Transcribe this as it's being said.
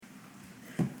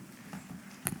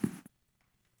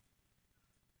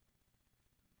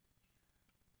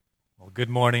Well, good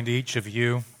morning to each of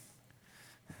you.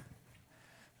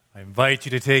 I invite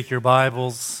you to take your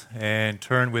Bibles and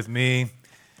turn with me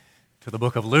to the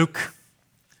book of Luke,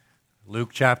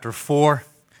 Luke chapter 4.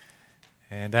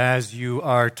 And as you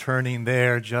are turning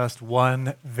there, just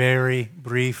one very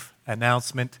brief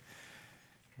announcement.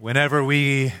 Whenever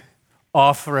we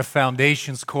offer a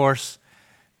foundations course,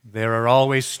 there are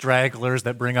always stragglers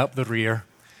that bring up the rear.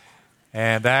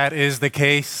 And that is the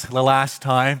case the last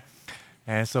time.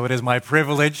 And so it is my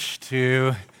privilege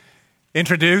to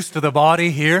introduce to the body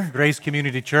here, Grace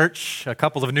Community Church, a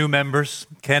couple of new members,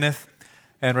 Kenneth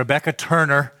and Rebecca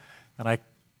Turner. And I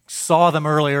saw them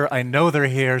earlier. I know they're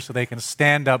here, so they can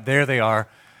stand up. There they are.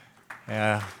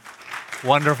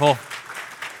 Wonderful.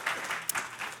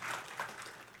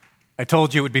 I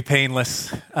told you it would be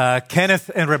painless. Kenneth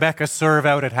and Rebecca serve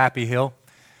out at Happy Hill.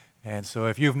 And so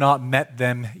if you've not met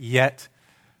them yet,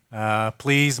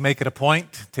 please make it a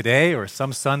point today or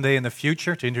some Sunday in the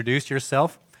future to introduce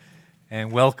yourself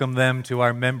and welcome them to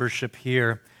our membership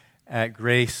here at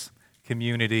Grace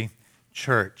Community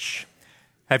Church.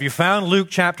 Have you found Luke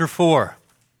chapter 4?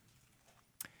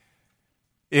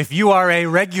 If you are a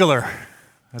regular,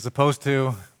 as opposed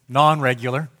to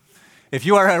non-regular, if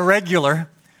you are a regular,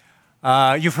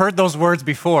 you've heard those words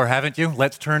before, haven't you?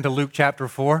 Let's turn to Luke chapter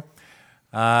 4.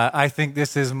 I think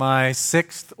this is my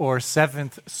 6th or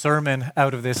 7th sermon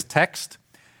out of this text,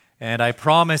 and I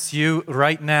promise you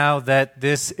right now that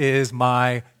this is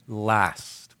my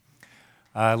last.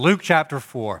 Luke chapter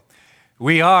 4.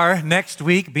 We are, next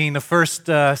week, being the first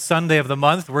Sunday of the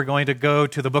month, we're going to go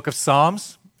to the book of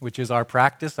Psalms, which is our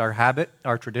practice, our habit,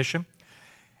 our tradition.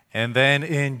 And then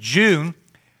in June,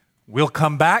 we'll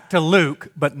come back to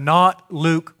Luke, but not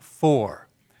Luke 4.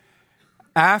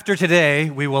 After today,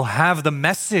 we will have the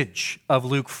message of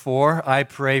Luke 4, I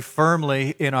pray,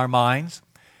 firmly in our minds.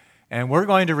 And we're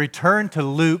going to return to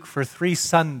Luke for 3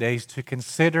 Sundays to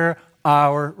consider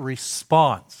our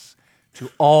response to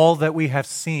all that we have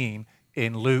seen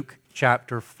in Luke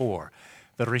chapter 4.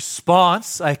 The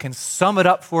response, I can sum it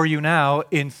up for you now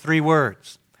in 3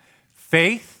 words: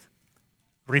 faith,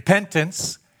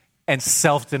 repentance, and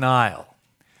self-denial.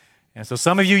 And so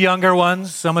some of you younger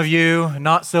ones, some of you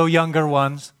not so younger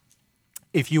ones,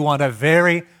 if you want a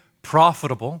very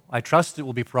profitable, I trust it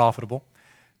will be profitable,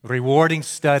 rewarding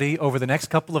study over the next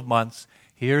couple of months,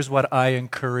 here's what I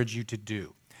encourage you to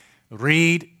do.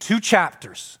 Read 2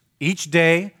 chapters each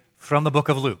day from the book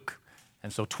of Luke.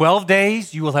 And so 12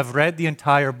 days, you will have read the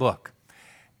entire book.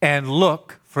 And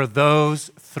look for those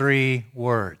 3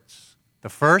 words. The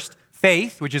first,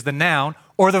 faith, which is the noun,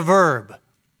 or the verb,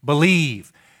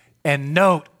 believe. And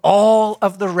note all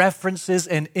of the references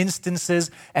and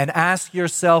instances and ask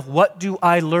yourself, what do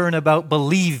I learn about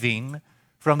believing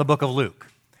from the book of Luke?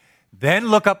 Then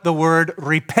look up the word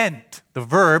repent, the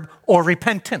verb, or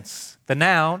repentance, the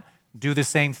noun, do the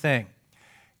same thing.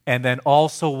 And then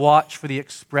also watch for the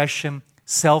expression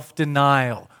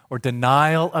self-denial or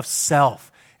denial of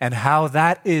self and how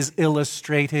that is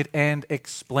illustrated and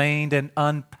explained and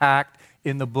unpacked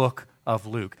in the book of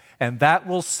Luke. And that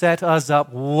will set us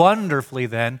up wonderfully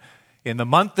then in the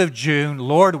month of June,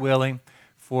 Lord willing,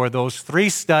 for those 3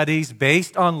 studies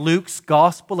based on Luke's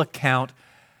gospel account.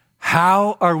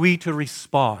 How are we to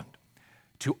respond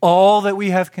to all that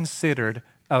we have considered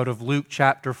out of Luke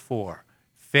chapter 4?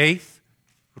 Faith,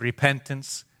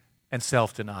 repentance, and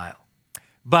self-denial.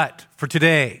 But for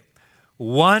today,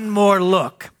 one more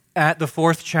look at the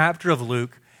 4th chapter of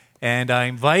Luke, and I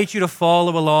invite you to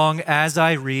follow along as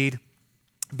I read,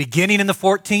 beginning in the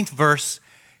 14th verse,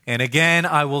 and again,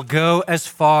 I will go as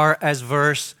far as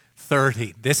verse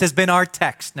 30. This has been our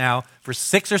text now for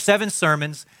 6 or 7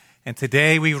 sermons, and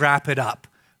today we wrap it up.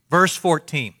 Verse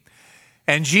 14,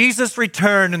 and Jesus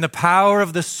returned in the power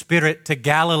of the Spirit to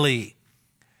Galilee,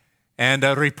 and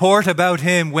a report about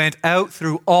him went out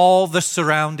through all the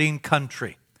surrounding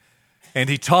country. And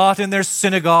he taught in their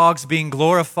synagogues, being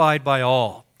glorified by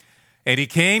all. And he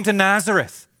came to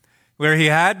Nazareth, where he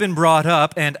had been brought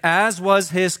up, and as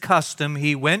was his custom,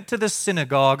 he went to the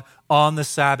synagogue on the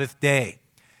Sabbath day.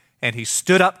 And he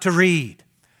stood up to read,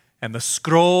 and the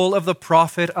scroll of the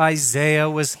prophet Isaiah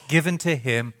was given to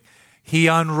him. He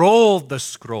unrolled the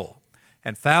scroll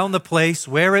and found the place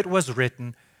where it was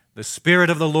written, "The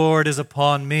Spirit of the Lord is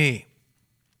upon me,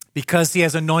 because he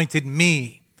has anointed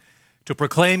me to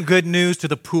proclaim good news to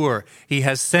the poor. He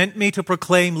has sent me to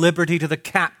proclaim liberty to the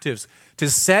captives, to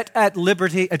set at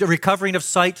liberty, a recovering of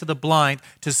sight to the blind,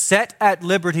 to set at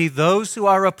liberty those who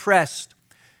are oppressed,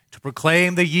 to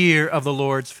proclaim the year of the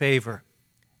Lord's favor."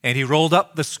 And he rolled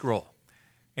up the scroll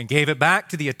and gave it back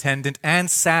to the attendant and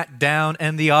sat down,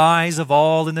 and the eyes of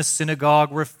all in the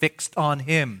synagogue were fixed on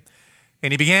him.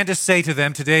 And he began to say to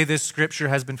them, "Today this scripture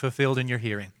has been fulfilled in your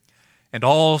hearing." And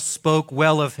all spoke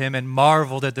well of him and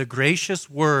marveled at the gracious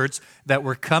words that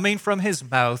were coming from his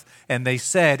mouth. And they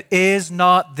said, "Is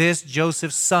not this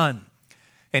Joseph's son?"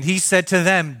 And he said to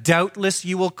them, "Doubtless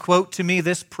you will quote to me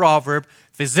this proverb,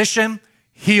 'Physician,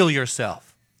 heal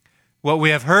yourself. What we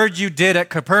have heard you did at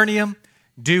Capernaum,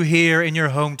 do here in your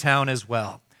hometown as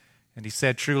well." And he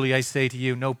said, "Truly I say to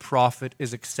you, no prophet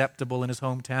is acceptable in his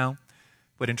hometown.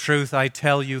 But in truth I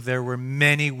tell you, there were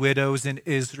many widows in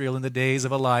Israel in the days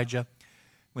of Elijah,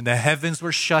 when the heavens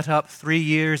were shut up 3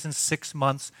 years and 6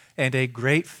 months, and a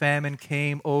great famine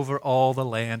came over all the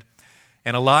land.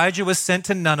 And Elijah was sent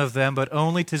to none of them, but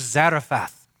only to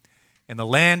Zarephath in the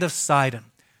land of Sidon,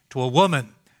 to a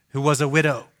woman who was a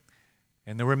widow.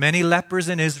 And there were many lepers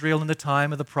in Israel in the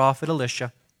time of the prophet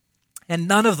Elisha, and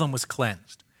none of them was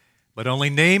cleansed, but only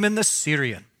Naaman the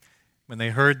Syrian. When they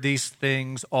heard these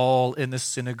things, all in the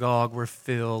synagogue were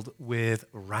filled with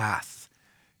wrath.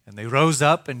 And they rose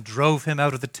up and drove him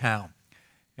out of the town,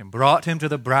 and brought him to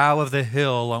the brow of the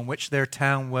hill on which their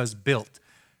town was built,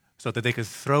 so that they could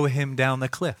throw him down the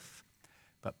cliff.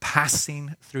 But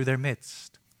passing through their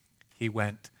midst, he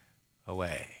went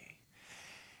away.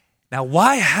 Now,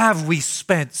 why have we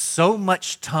spent so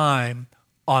much time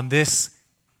on this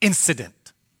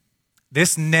incident,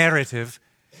 this narrative,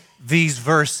 these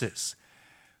verses?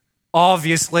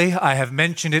 Obviously, I have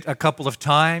mentioned it a couple of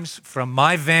times. From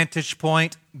my vantage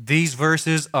point, these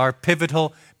verses are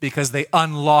pivotal because they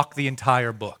unlock the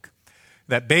entire book.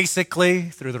 That basically,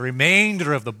 through the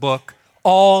remainder of the book,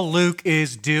 all Luke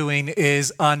is doing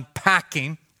is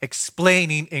unpacking,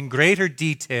 explaining in greater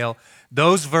detail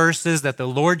those verses that the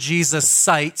Lord Jesus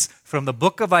cites from the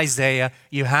book of Isaiah.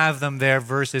 You have them there,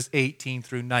 verses 18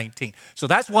 through 19. So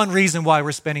that's one reason why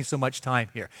we're spending so much time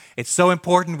here. It's so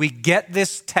important we get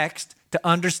this text to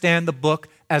understand the book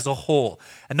as a whole.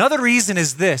 Another reason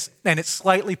is this, and it's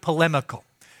slightly polemical.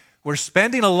 We're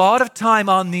spending a lot of time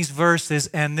on these verses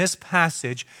and this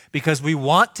passage because we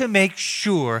want to make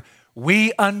sure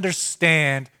we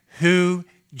understand who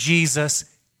Jesus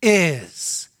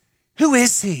is. Who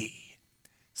is he?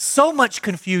 So much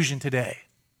confusion today.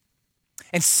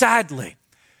 And sadly,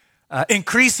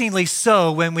 increasingly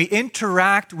so, when we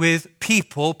interact with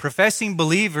people, professing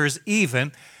believers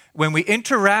even, when we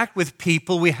interact with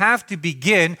people, we have to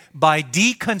begin by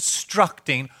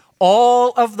deconstructing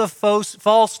all of the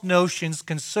false notions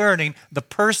concerning the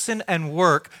person and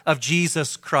work of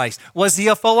Jesus Christ. Was he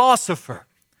a philosopher?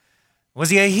 Was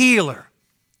he a healer,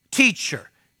 teacher,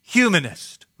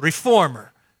 humanist,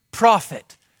 reformer,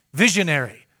 prophet,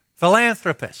 visionary,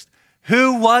 philanthropist?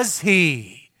 Who was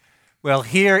he? Well,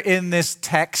 here in this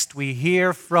text, we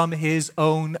hear from his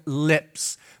own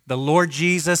lips, the Lord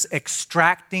Jesus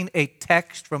extracting a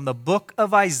text from the book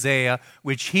of Isaiah,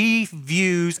 which he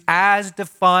views as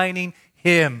defining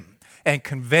him and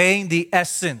conveying the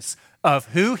essence of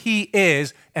who he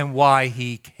is and why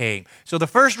he came. So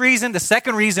the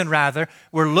second reason rather,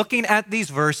 we're looking at these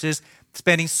verses,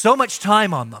 spending so much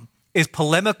time on them, is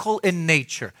polemical in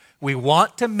nature. We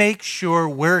want to make sure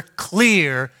we're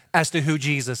clear as to who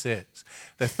Jesus is.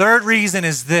 The third reason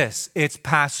is this: it's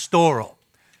pastoral.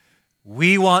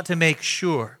 We want to make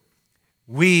sure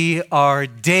we are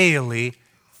daily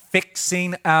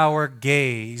fixing our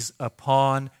gaze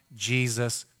upon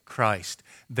Jesus Christ.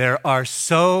 There are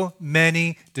so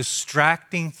many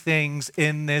distracting things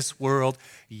in this world.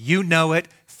 You know it.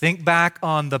 Think back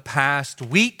on the past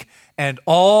week and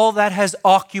all that has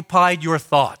occupied your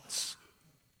thoughts.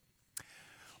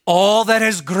 All that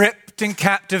has gripped and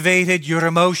captivated your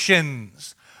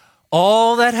emotions.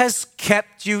 All that has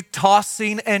kept you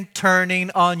tossing and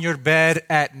turning on your bed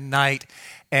at night.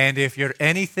 And if you're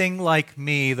anything like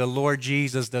me, the Lord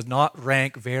Jesus does not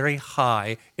rank very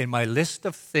high in my list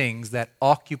of things that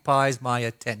occupies my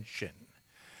attention.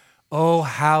 Oh,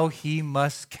 how he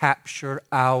must capture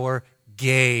our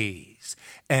gaze.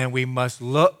 And we must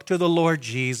look to the Lord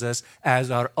Jesus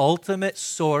as our ultimate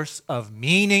source of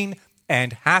meaning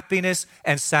and happiness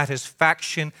and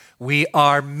satisfaction. We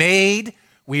are made,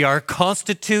 we are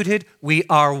constituted, we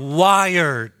are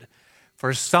wired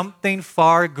for something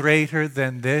far greater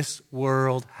than this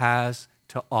world has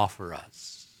to offer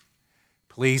us.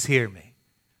 Please hear me.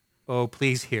 Oh,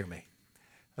 please hear me.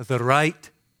 The right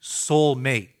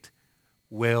soulmate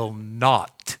will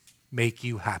not make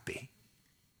you happy.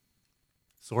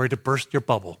 Sorry to burst your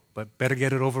bubble, but better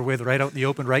get it over with right out in the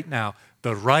open right now.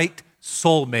 The right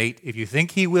soulmate, if you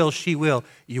think he will, she will,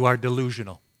 you are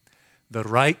delusional. The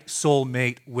right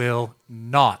soulmate will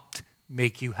not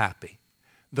make you happy.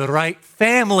 The right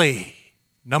family,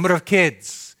 number of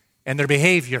kids, and their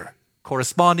behavior,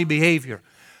 corresponding behavior,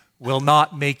 will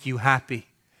not make you happy.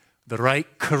 The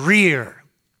right career,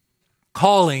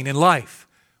 calling in life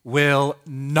will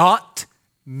not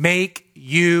make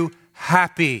you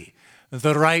happy.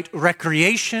 The right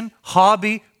recreation,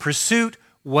 hobby, pursuit,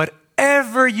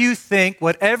 whatever you think,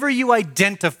 whatever you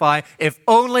identify, if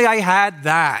only I had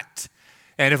that,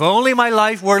 and if only my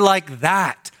life were like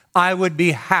that, I would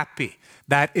be happy.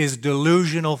 That is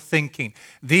delusional thinking.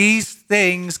 These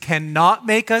things cannot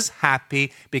make us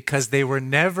happy because they were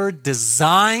never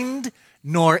designed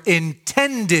nor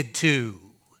intended to.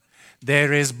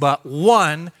 There is but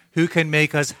one who can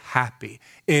make us happy.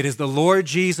 It is the Lord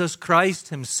Jesus Christ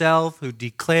himself who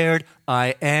declared,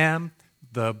 I am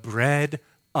the bread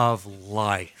of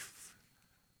life.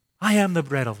 I am the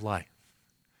bread of life.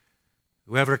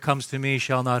 Whoever comes to me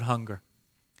shall not hunger,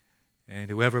 and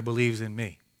whoever believes in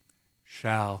me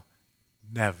shall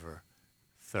never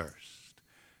thirst.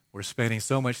 We're spending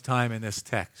so much time in this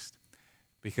text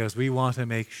because we want to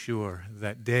make sure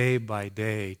that day by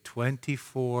day,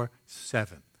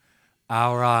 24/7,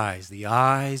 our eyes, the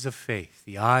eyes of faith,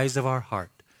 the eyes of our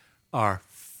heart, are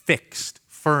fixed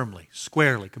firmly,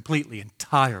 squarely, completely,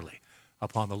 entirely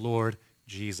upon the Lord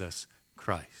Jesus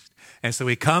Christ. And so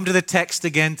we come to the text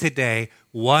again today,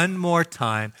 one more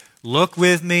time. Look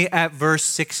with me at verse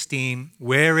 16.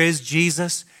 Where is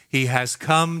Jesus? He has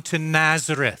come to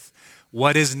Nazareth.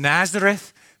 What is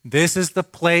Nazareth? This is the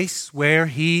place where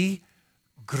he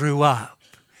grew up.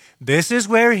 This is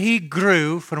where he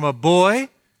grew from a boy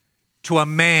to a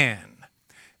man.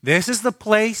 This is the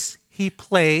place he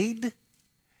played.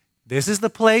 This is the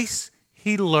place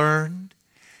he learned.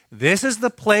 This is the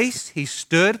place he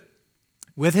stood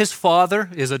with his father,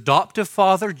 his adoptive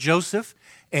father, Joseph,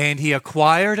 and he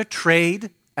acquired a trade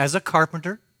as a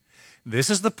carpenter. This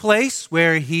is the place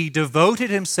where he devoted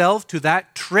himself to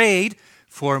that trade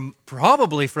for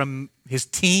probably from his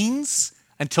teens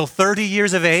until 30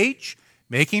 years of age,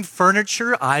 making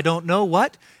furniture, I don't know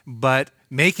what, but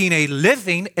making a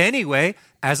living anyway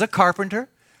as a carpenter.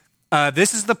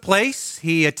 This is the place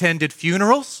he attended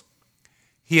funerals.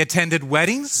 He attended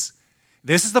weddings.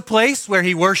 This is the place where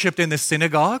he worshiped in the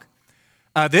synagogue.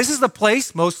 This is the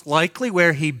place, most likely,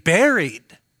 where he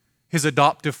buried his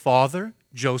adoptive father,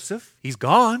 Joseph. He's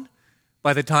gone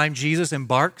by the time Jesus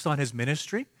embarks on his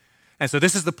ministry. And so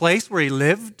this is the place where he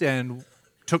lived and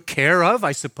took care of,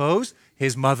 I suppose,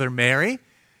 his mother Mary.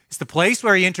 It's the place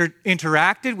where he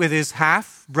interacted with his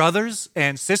half-brothers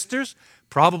and sisters,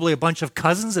 probably a bunch of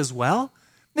cousins as well.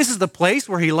 This is the place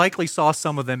where he likely saw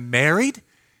some of them married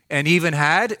and even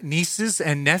had nieces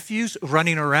and nephews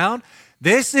running around.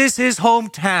 This is his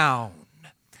hometown.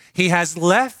 He has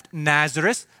left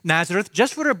Nazareth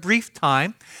just for a brief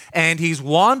time, and he's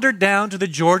wandered down to the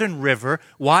Jordan River.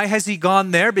 Why has he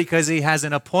gone there? Because he has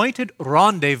an appointed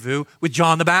rendezvous with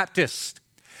John the Baptist.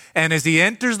 And as he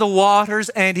enters the waters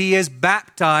and he is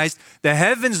baptized, the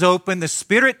heavens open, the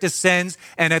Spirit descends,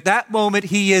 and at that moment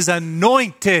he is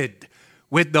anointed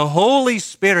with the Holy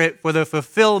Spirit for the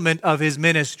fulfillment of his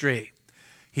ministry.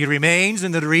 He remains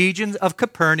in the region of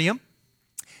Capernaum,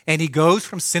 and he goes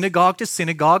from synagogue to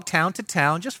synagogue, town to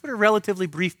town, just for a relatively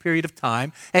brief period of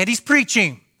time. And he's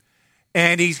preaching,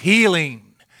 and he's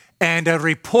healing, and a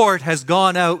report has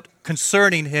gone out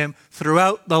concerning him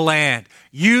throughout the land.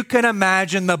 You can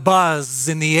imagine the buzz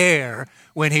in the air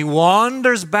when he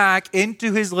wanders back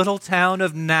into his little town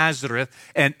of Nazareth,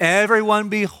 and everyone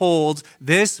beholds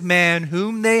this man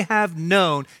whom they have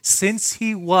known since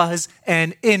he was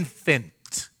an infant.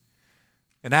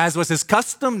 And as was his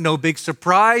custom, no big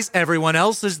surprise, everyone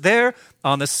else is there.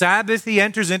 On the Sabbath, he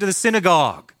enters into the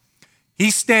synagogue. He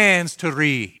stands to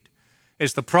read.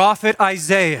 It's the prophet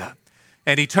Isaiah.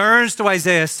 And he turns to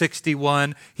Isaiah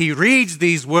 61. He reads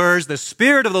these words, "The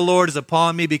Spirit of the Lord is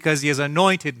upon me because he has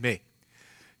anointed me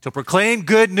to proclaim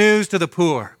good news to the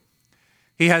poor.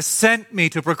 He has sent me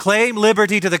to proclaim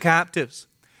liberty to the captives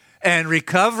and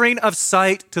recovering of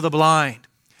sight to the blind,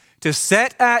 to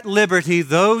set at liberty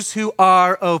those who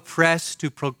are oppressed, to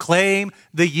proclaim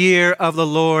the year of the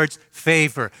Lord's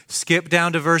favor." Skip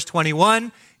down to verse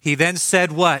 21. He then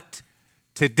said what?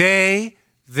 "Today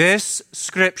this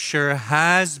scripture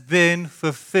has been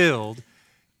fulfilled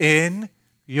in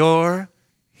your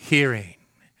hearing."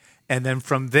 And then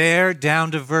from there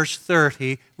down to verse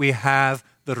 30, we have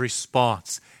the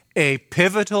response. A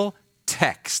pivotal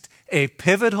text, a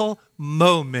pivotal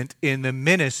moment in the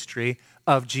ministry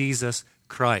of Jesus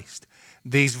Christ.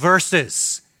 These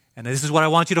verses, and this is what I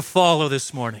want you to follow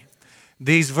this morning.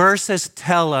 These verses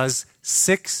tell us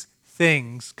 6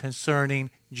 things concerning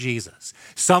Jesus.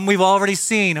 Some we've already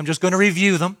seen. I'm just going to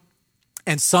review them.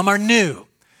 And some are new.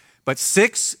 But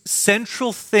 6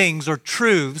 central things or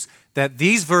truths that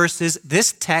these verses,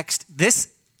 this text, this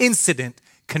incident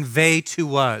convey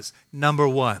to us. Number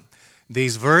one,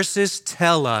 these verses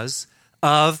tell us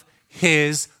of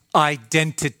his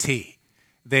identity.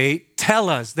 They tell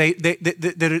us,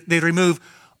 they remove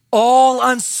all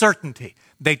uncertainty.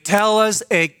 They tell us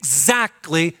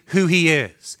exactly who he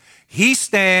is. He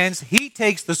stands, he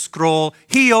takes the scroll,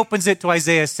 he opens it to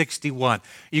Isaiah 61.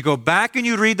 You go back and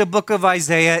you read the book of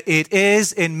Isaiah, it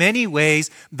is in many ways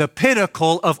the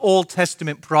pinnacle of Old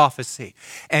Testament prophecy.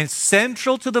 And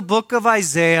central to the book of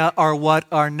Isaiah are what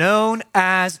are known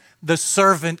as the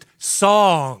servant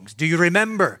songs. Do you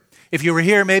remember? If you were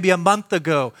here maybe a month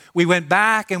ago, we went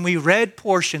back and we read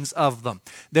portions of them.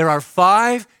 There are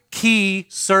 5 key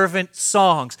servant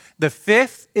songs. The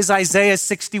 5th is Isaiah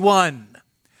 61.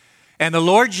 And the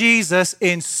Lord Jesus,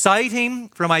 in citing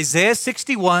from Isaiah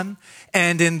 61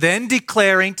 and in then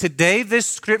declaring, today this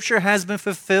scripture has been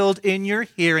fulfilled in your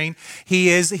hearing, he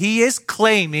is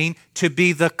claiming to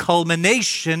be the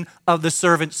culmination of the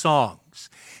servant songs.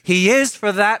 He is,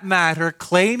 for that matter,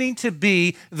 claiming to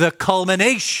be the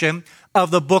culmination of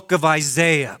the book of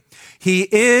Isaiah. He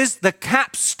is the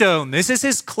capstone. This is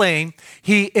his claim.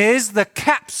 He is the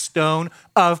capstone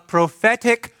of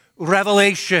prophetic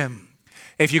revelation.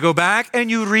 If you go back and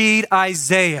you read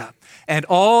Isaiah and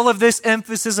all of this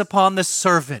emphasis upon the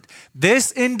servant,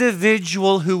 this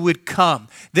individual who would come,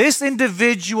 this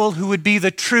individual who would be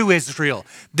the true Israel,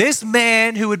 this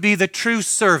man who would be the true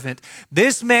servant,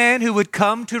 this man who would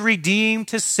come to redeem,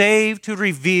 to save, to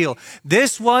reveal,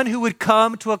 this one who would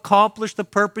come to accomplish the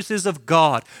purposes of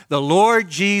God. The Lord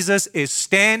Jesus is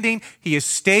standing. He is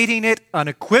stating it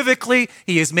unequivocally.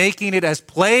 He is making it as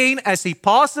plain as he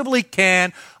possibly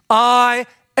can. I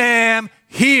am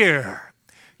here.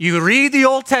 You read the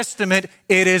Old Testament,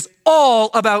 it is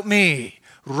all about me.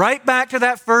 Right back to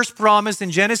that first promise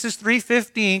in Genesis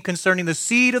 3:15 concerning the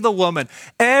seed of the woman.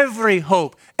 Every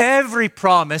hope, every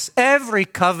promise, every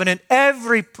covenant,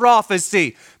 every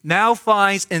prophecy now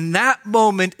finds in that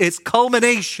moment its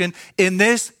culmination in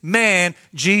this man,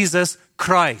 Jesus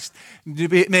Christ.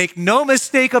 Make no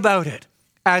mistake about it.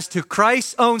 As to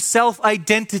Christ's own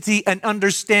self-identity and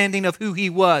understanding of who he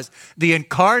was, the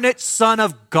incarnate Son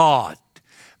of God,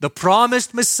 the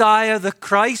promised Messiah, the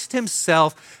Christ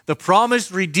himself, the promised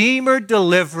Redeemer,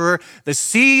 Deliverer, the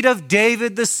seed of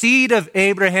David, the seed of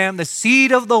Abraham, the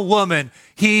seed of the woman,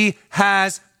 he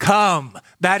has come.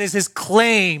 That is his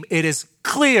claim. It is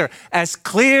clear as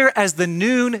the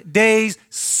noonday's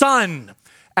sun,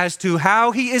 as to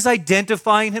how he is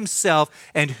identifying himself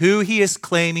and who he is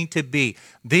claiming to be.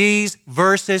 These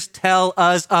verses tell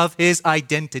us of his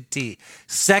identity.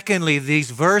 Secondly, these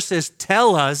verses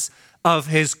tell us of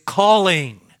his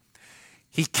calling.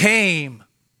 He came.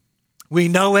 We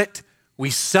know it. We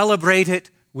celebrate it.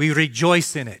 We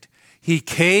rejoice in it. He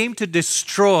came to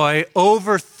destroy,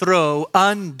 overthrow,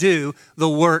 undo the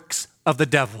works of the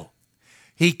devil.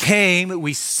 He came.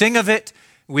 We sing of it.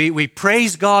 We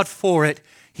praise God for it.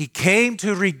 He came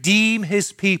to redeem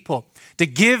his people, to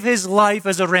give his life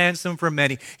as a ransom for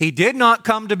many. He did not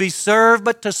come to be served,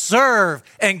 but to serve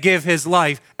and give his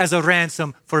life as a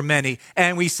ransom for many.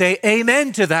 And we say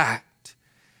amen to that.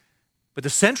 But the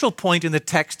central point in the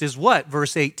text is what?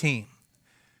 Verse 18.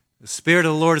 The Spirit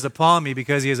of the Lord is upon me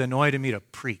because he has anointed me to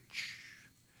preach.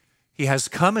 He has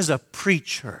come as a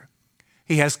preacher.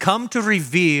 He has come to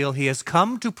reveal. He has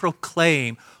come to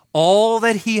proclaim all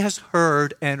that he has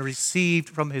heard and received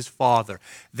from his Father.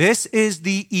 This is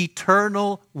the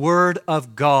eternal Word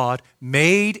of God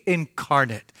made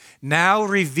incarnate, now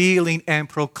revealing and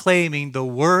proclaiming the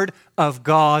Word of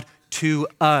God to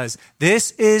us.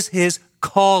 This is his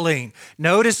calling.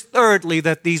 Notice thirdly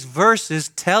that these verses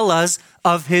tell us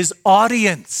of his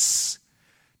audience.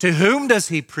 To whom does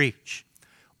he preach?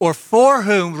 Or for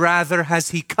whom, rather, has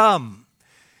he come?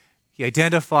 He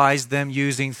identifies them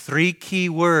using 3 key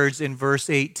words in verse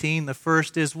 18. The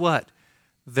first is what?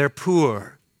 They're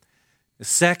poor. The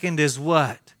second is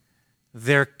what?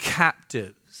 They're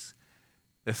captives.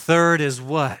 The third is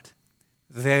what?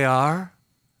 They are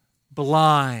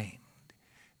blind.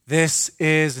 This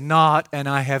is not, and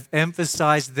I have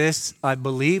emphasized this, I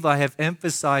believe I have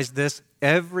emphasized this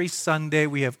every Sunday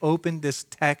we have opened this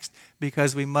text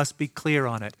because we must be clear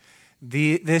on it.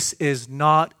 This is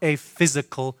not a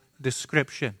physical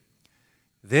description.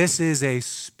 This is a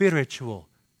spiritual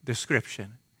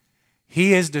description.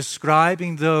 He is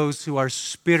describing those who are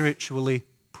spiritually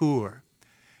poor.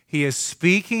 He is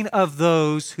speaking of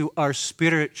those who are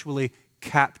spiritually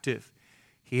captive.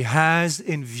 He has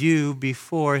in view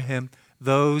before him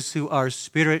those who are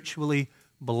spiritually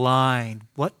blind.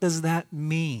 What does that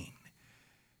mean?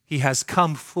 He has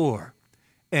come for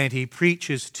and he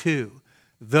preaches to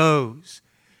those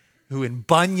who in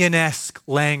Bunyan-esque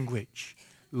language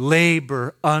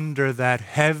labor under that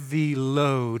heavy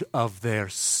load of their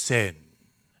sin.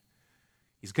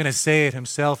 He's going to say it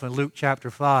himself in Luke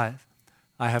chapter 5.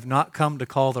 I have not come to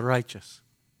call the righteous.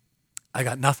 I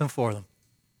got nothing for them.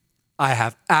 I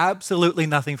have absolutely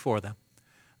nothing for them.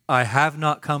 I have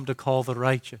not come to call the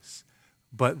righteous,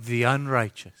 but the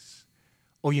unrighteous.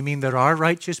 Oh, you mean there are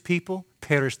righteous people?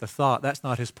 Perish the thought. That's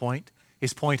not his point.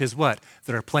 His point is what?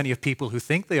 There are plenty of people who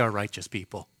think they are righteous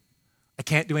people. I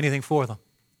can't do anything for them.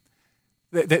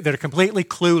 They're completely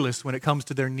clueless when it comes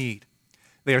to their need.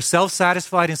 They are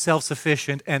self-satisfied and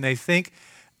self-sufficient, and they think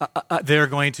they're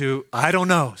going to, I don't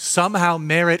know, somehow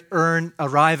merit, earn,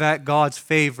 arrive at God's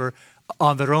favor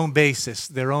on their own basis,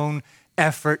 their own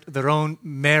effort, their own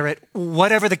merit,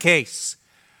 whatever the case.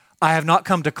 I have not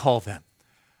come to call them.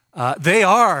 They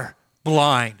are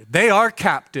blind. They are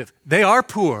captive. They are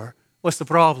poor. What's the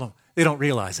problem? They don't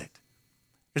realize it.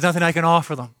 There's nothing I can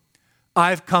offer them.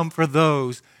 I've come for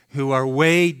those who are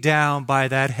weighed down by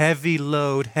that heavy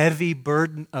load, heavy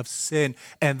burden of sin,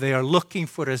 and they are looking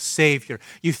for a Savior.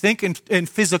 You think in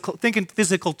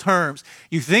physical terms.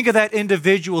 You think of that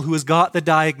individual who has got the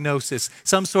diagnosis,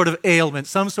 some sort of ailment,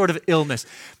 some sort of illness.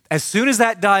 As soon as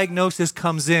that diagnosis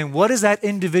comes in, what does that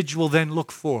individual then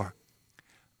look for?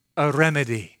 A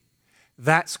remedy.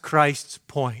 That's Christ's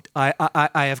point. I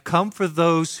have come for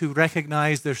those who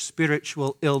recognize their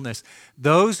spiritual illness,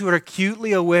 those who are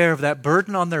acutely aware of that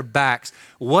burden on their backs,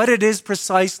 what it is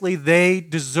precisely they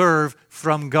deserve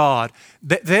from God,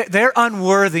 their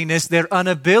unworthiness, their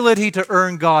inability to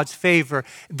earn God's favor,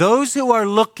 those who are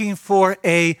looking for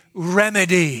a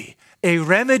remedy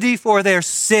for their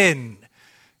sin.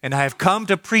 And I have come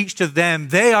to preach to them.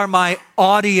 They are my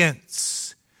audience.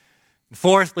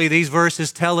 Fourthly, these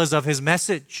verses tell us of his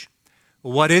message.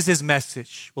 What is his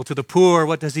message? Well, to the poor,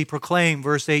 what does he proclaim?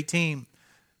 Verse 18,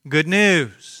 good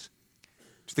news.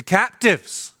 To the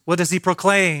captives, what does he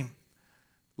proclaim?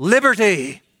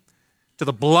 Liberty. To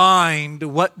the blind,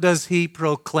 what does he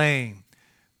proclaim?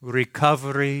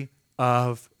 Recovery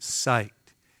of sight.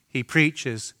 He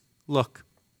preaches, look,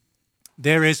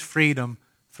 there is freedom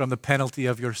from the penalty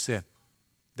of your sin.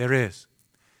 There is.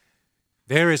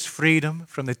 There is freedom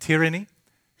from the tyranny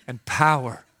and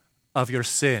power of your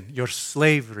sin, your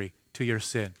slavery to your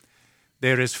sin.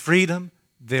 There is freedom,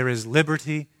 there is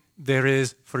liberty, there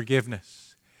is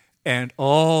forgiveness. And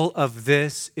all of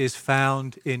this is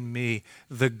found in me.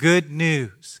 The good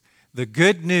news,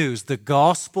 the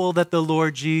gospel that the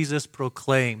Lord Jesus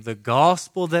proclaimed, the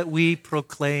gospel that we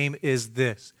proclaim is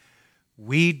this.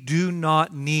 We do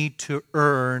not need to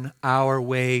earn our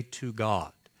way to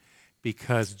God,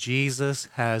 because Jesus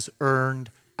has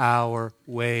earned our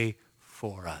way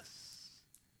for us.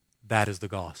 That is the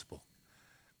gospel.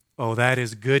 Oh, that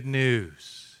is good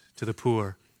news to the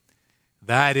poor.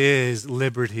 That is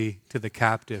liberty to the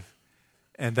captive.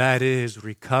 And that is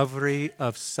recovery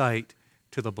of sight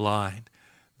to the blind.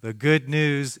 The good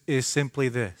news is simply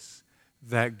this,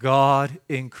 that God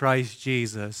in Christ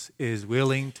Jesus is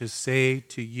willing to say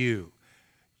to you,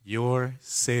 your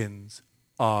sins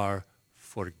are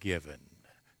forgiven.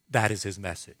 That is his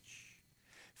message.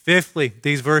 Fifthly,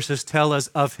 these verses tell us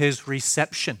of his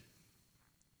reception.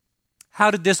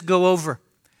 How did this go over?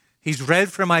 He's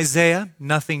read from Isaiah,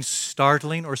 nothing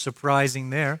startling or surprising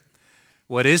there.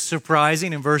 What is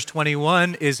surprising in verse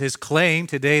 21 is his claim,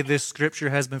 today this scripture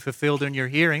has been fulfilled in your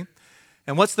hearing.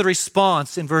 And what's the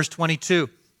response in verse 22?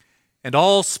 And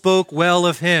all spoke well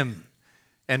of him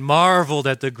and marveled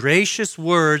at the gracious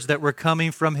words that were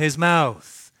coming from his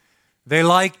mouth. They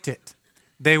liked it.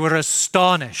 They were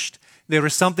astonished. There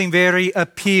was something very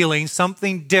appealing,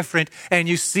 something different. And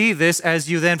you see this as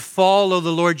you then follow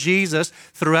the Lord Jesus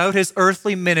throughout his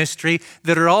earthly ministry.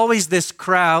 There are always this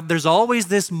crowd. There's always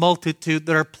this multitude.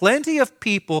 There are plenty of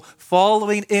people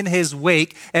following in his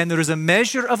wake. And there is a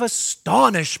measure of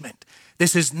astonishment.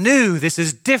 This is new. This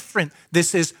is different.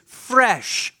 This is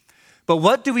fresh. But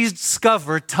what do we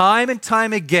discover time and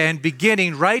time again,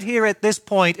 beginning right here at this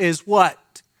point, is what?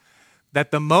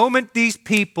 That the moment these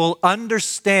people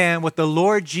understand what the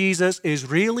Lord Jesus is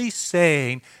really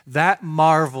saying, that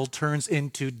marvel turns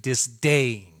into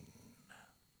disdain.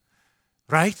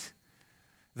 Right?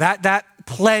 That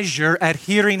pleasure at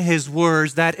hearing his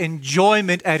words, that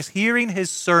enjoyment at hearing his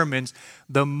sermons,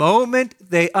 the moment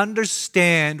they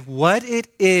understand what it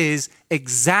is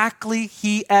exactly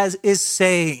he is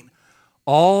saying,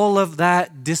 all of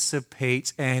that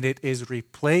dissipates and it is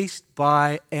replaced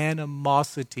by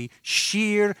animosity,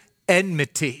 sheer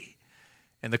enmity.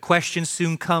 And the question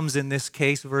soon comes in this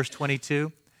case, verse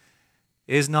 22,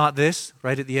 is not this,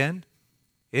 right at the end,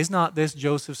 Is not this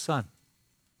Joseph's son?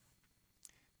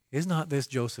 Is not this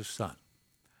Joseph's son?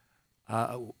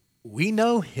 We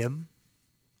know him.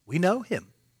 We know him.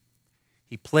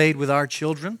 He played with our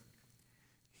children.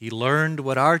 He learned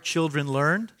what our children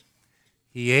learned.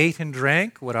 He ate and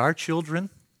drank what our children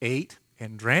ate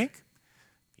and drank.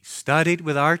 He studied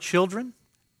with our children,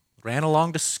 ran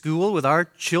along to school with our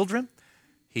children.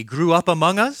 He grew up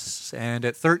among us, and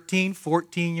at 13,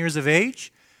 14 years of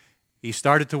age, he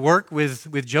started to work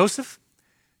with Joseph,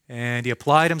 and he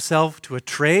applied himself to a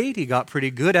trade. He got pretty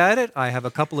good at it. I have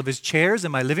a couple of his chairs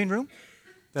in my living room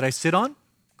that I sit on.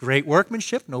 Great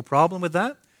workmanship, no problem with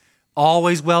that.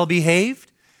 Always well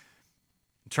behaved.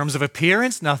 In terms of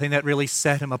appearance, nothing that really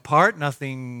set him apart,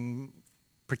 nothing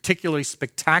particularly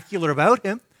spectacular about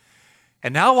him.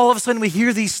 And now all of a sudden we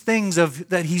hear these things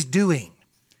that he's doing,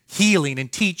 healing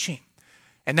and teaching.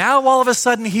 And now all of a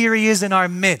sudden here he is in our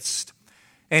midst.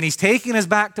 And he's taking us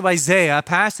back to Isaiah, a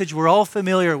passage we're all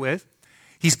familiar with.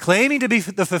 He's claiming to be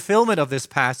the fulfillment of this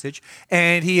passage.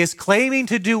 And he is claiming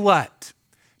to do what?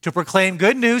 To proclaim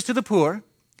good news to the poor.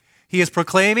 He is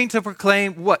proclaiming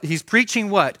what? He's preaching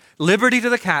what? Liberty to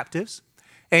the captives.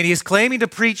 And he is claiming to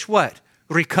preach what?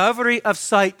 Recovery of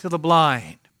sight to the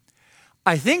blind.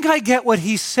 I think I get what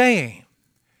he's saying.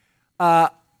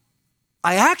 I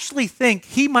actually think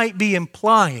he might be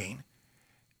implying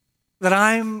that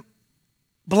I'm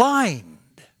blind.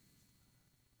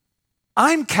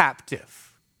 I'm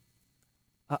captive.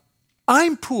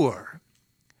 I'm poor.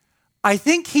 I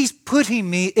think he's putting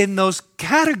me in those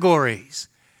categories.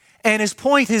 And his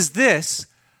point is this,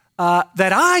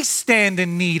 that I stand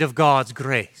in need of God's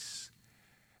grace.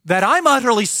 That I'm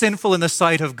utterly sinful in the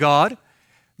sight of God.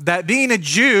 That being a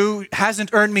Jew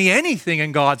hasn't earned me anything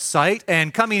in God's sight.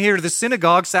 And coming here to the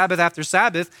synagogue Sabbath after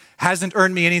Sabbath hasn't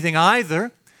earned me anything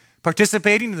either.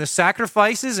 Participating in the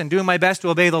sacrifices and doing my best to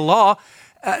obey the law,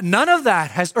 none of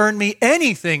that has earned me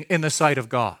anything in the sight of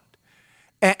God.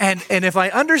 And if I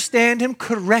understand him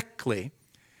correctly,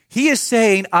 he is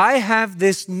saying, I have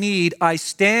this need, I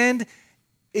stand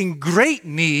in great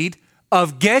need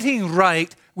of getting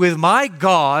right with my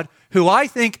God, who I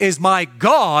think is my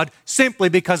God simply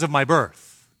because of my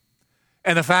birth.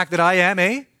 And the fact that I am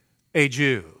a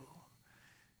Jew.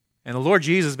 And the Lord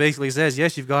Jesus basically says,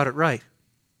 yes, you've got it right.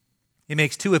 He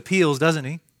makes two appeals, doesn't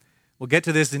he? We'll get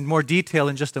to this in more detail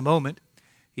in just a moment.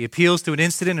 He appeals to an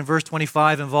incident in verse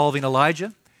 25 involving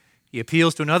Elijah. He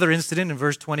appeals to another incident in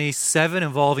verse 27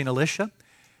 involving Elisha.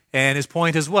 And his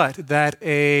point is what? That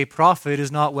a prophet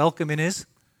is not welcome in his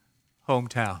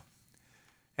hometown.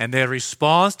 And their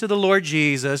response to the Lord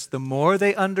Jesus, the more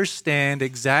they understand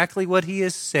exactly what he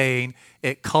is saying,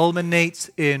 it culminates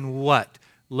in what?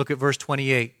 Look at verse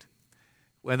 28.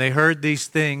 When they heard these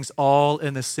things, all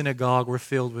in the synagogue were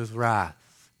filled with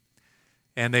wrath.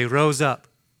 And they rose up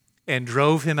and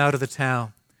drove him out of the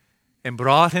town and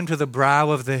brought him to the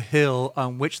brow of the hill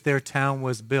on which their town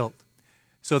was built,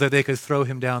 so that they could throw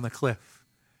him down the cliff.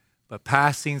 But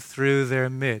passing through their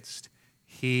midst,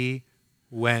 he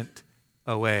went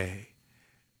away.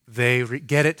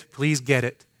 Get it? Please get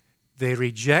it. They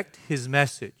reject his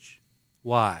message.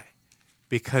 Why?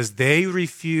 Because they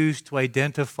refuse to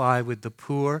identify with the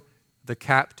poor, the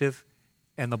captive,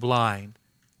 and the blind.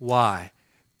 Why?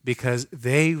 Because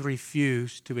they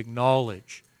refuse to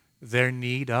acknowledge their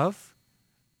need of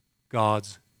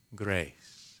God's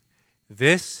grace.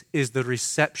 This is the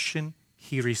reception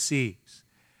he receives.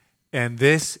 And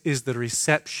this is the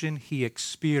reception he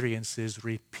experiences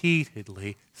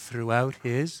repeatedly throughout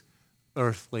his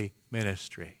earthly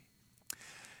ministry.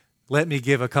 Let me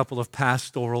give a couple of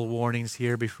pastoral warnings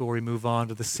here before we move on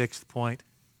to the sixth point.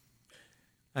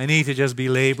 I need to just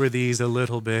belabor these a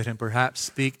little bit and perhaps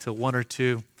speak to one or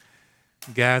two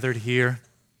gathered here.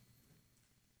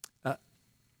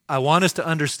 I want us to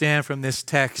understand from this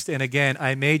text, and again,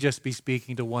 I may just be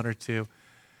speaking to one or two,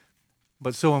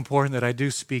 but so important that I do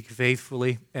speak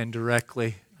faithfully and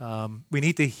directly. We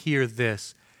need to hear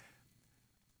this.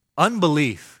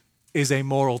 Unbelief is a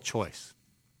moral choice.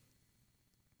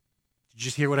 Did you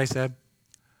just hear what I said?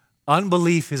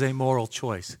 Unbelief is a moral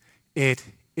choice. It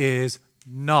is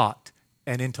not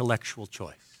an intellectual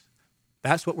choice.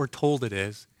 That's what we're told it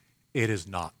is. It is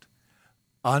not.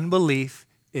 Unbelief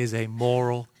is a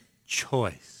moral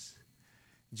choice.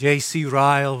 J.C.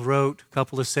 Ryle wrote a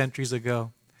couple of centuries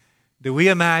ago, do we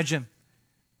imagine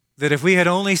that if we had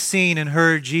only seen and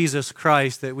heard Jesus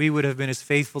Christ, that we would have been his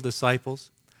faithful disciples?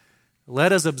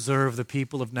 Let us observe the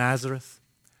people of Nazareth.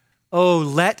 Oh,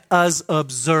 let us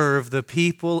observe the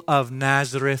people of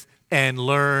Nazareth and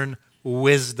learn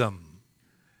wisdom.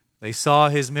 They saw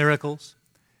his miracles,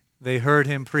 they heard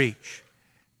him preach,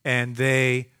 and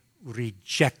they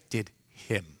rejected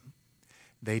him.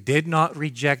 They did not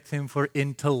reject him for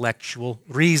intellectual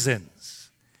reasons.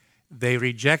 They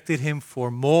rejected him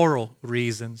for moral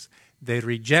reasons. They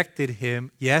rejected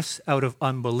him, yes, out of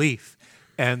unbelief.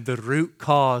 And the root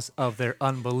cause of their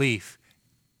unbelief,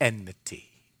 enmity,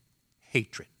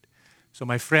 hatred. So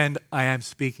my friend, I am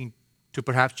speaking to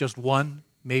perhaps just one,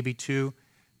 maybe two.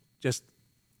 Just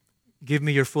give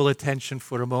me your full attention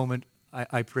for a moment,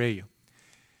 I pray you.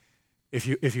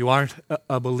 If you aren't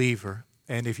a believer,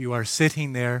 and if you are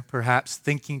sitting there perhaps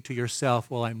thinking to yourself,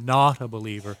 well, I'm not a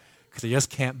believer because I just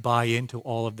can't buy into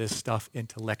all of this stuff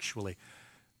intellectually.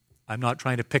 I'm not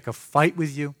trying to pick a fight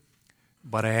with you,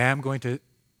 but I am going to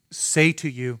say to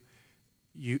you,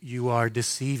 you are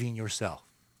deceiving yourself.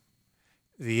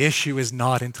 The issue is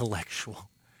not intellectual,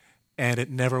 and it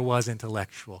never was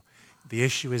intellectual. The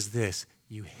issue is this: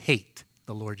 you hate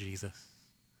the Lord Jesus.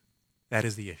 That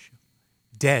is the issue.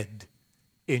 Dead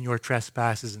in your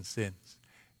trespasses and sins,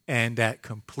 and at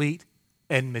complete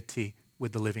enmity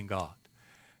with the living God.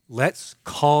 Let's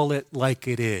call it like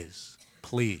it is,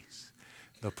 please.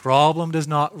 The problem does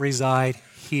not reside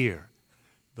here.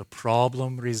 The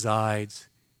problem resides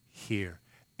here.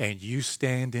 And you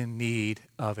stand in need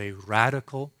of a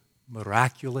radical,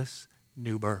 miraculous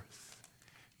new birth.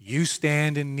 You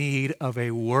stand in need of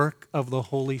a work of the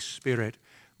Holy Spirit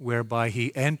whereby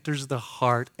he enters the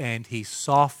heart and he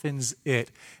softens it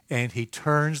and he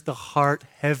turns the heart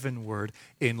heavenward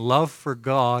in love for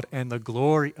God and the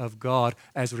glory of God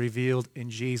as revealed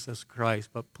in Jesus Christ.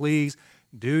 But please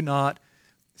do not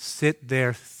sit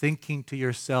there thinking to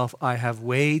yourself, I have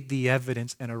weighed the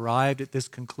evidence and arrived at this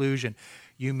conclusion.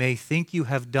 You may think you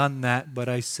have done that, but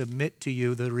I submit to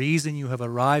you the reason you have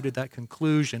arrived at that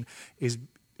conclusion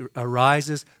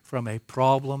arises from a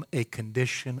problem, a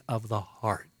condition of the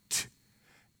heart.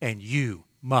 And you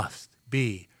must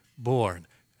be born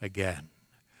again.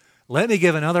 Let me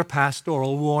give another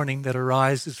pastoral warning that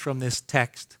arises from this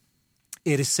text.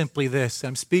 It is simply this.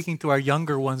 I'm speaking to our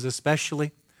younger ones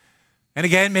especially. And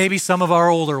again, maybe some of our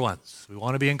older ones. We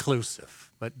want to be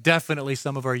inclusive, but definitely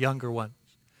some of our younger ones.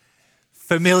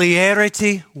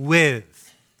 Familiarity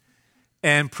with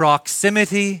and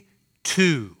proximity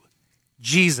to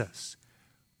Jesus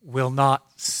will not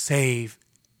save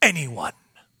anyone.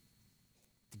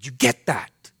 Did you get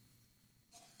that?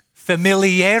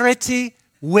 Familiarity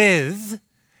with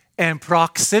and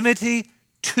proximity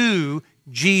to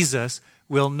Jesus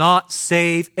will not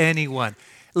save anyone.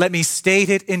 Let me state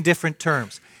it in different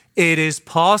terms. It is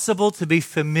possible to be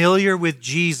familiar with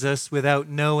Jesus without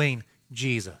knowing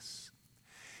Jesus.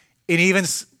 In even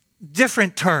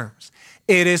different terms,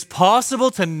 it is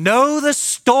possible to know the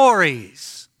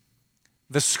stories,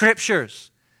 the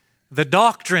scriptures, the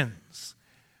doctrines,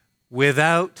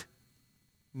 without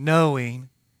knowing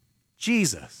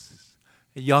Jesus.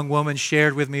 A young woman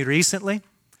shared with me recently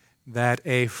that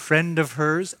a friend of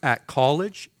hers at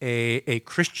college, a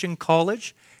Christian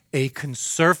college, a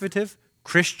conservative,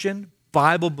 Christian,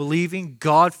 Bible-believing,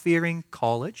 God-fearing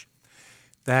college,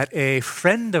 that a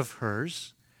friend of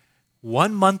hers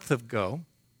 1 month ago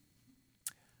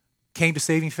came to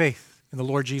saving faith in the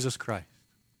Lord Jesus Christ.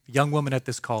 A young woman at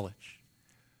this college.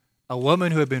 A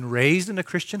woman who had been raised in a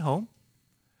Christian home.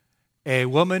 A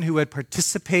woman who had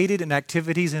participated in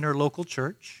activities in her local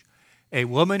church. A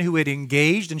woman who had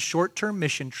engaged in short-term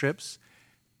mission trips.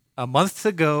 A month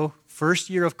ago, first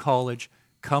year of college,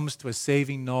 comes to a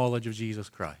saving knowledge of Jesus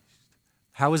Christ.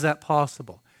 How is that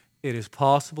possible? It is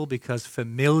possible because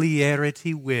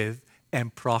familiarity with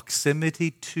and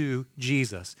proximity to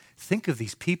Jesus. Think of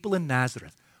these people in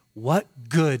Nazareth. What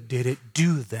good did it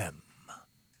do them?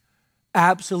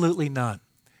 Absolutely none.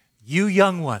 You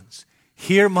young ones,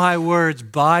 hear my words,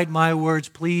 bide my words,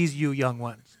 please, you young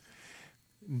ones.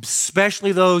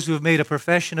 Especially those who have made a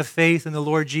profession of faith in the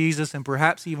Lord Jesus and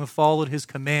perhaps even followed his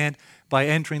command by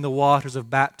entering the waters of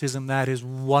baptism. That is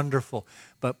wonderful.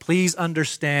 But please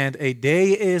understand, a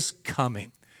day is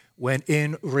coming when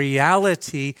in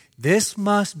reality, this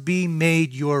must be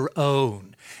made your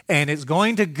own. And it's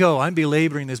going to go, I'm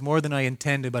belaboring this more than I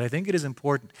intended, but I think it is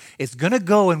important. It's going to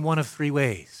go in one of three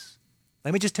ways.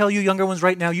 Let me just tell you younger ones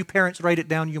right now, you parents write it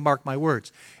down, you mark my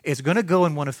words. It's going to go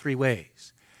in one of three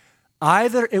ways.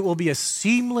 Either it will be a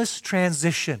seamless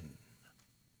transition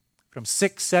from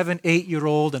 6, 7,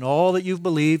 8-year-old and all that you've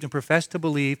believed and professed to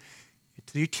believe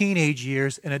to your teenage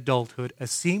years and adulthood, a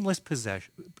seamless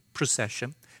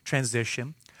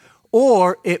transition,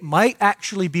 or it might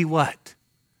actually be what?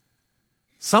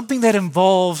 Something that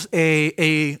involves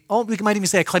we might even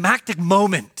say a climactic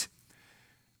moment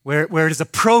where it is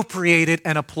appropriated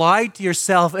and applied to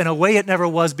yourself in a way it never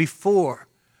was before.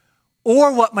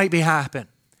 Or what might be happen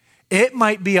It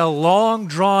might be a long,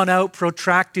 drawn-out,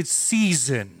 protracted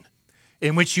season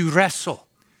in which you wrestle,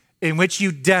 in which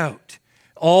you doubt.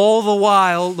 All the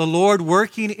while, the Lord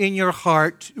working in your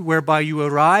heart, whereby you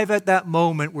arrive at that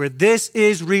moment where this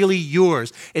is really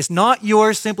yours. It's not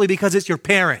yours simply because it's your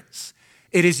parents'.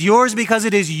 It is yours because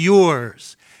it is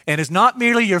yours. And it's not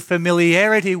merely your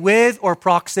familiarity with or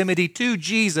proximity to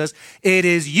Jesus. It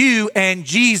is you and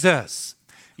Jesus.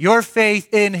 Your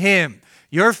faith in him.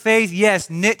 Your faith, yes,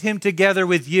 knit him together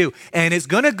with you. And it's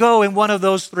going to go in one of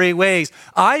those three ways.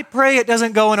 I pray it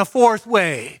doesn't go in a fourth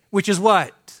way, which is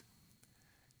what?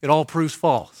 It all proves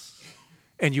false.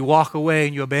 And you walk away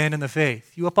and you abandon the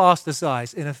faith. You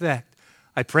apostatize, in effect.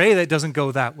 I pray that it doesn't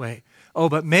go that way. Oh,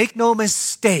 but make no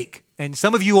mistake. And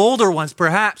some of you older ones,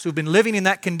 perhaps, who've been living in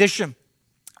that condition,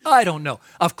 I don't know,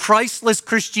 of Christless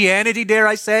Christianity, dare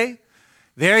I say.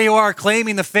 There you are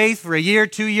claiming the faith for a year,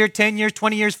 2 years, 10 years,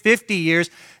 20 years, 50 years.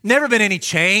 Never been any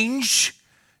change.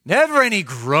 Never any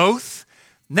growth.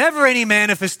 Never any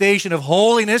manifestation of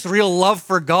holiness, real love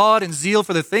for God and zeal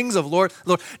for the things of Lord.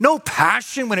 No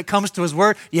passion when it comes to his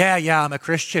word. Yeah, I'm a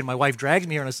Christian. My wife drags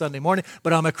me here on a Sunday morning,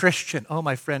 but I'm a Christian. Oh,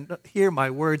 my friend, hear my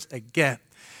words again.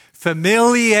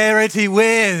 Familiarity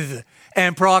with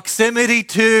and proximity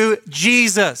to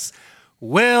Jesus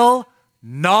will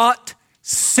not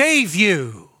save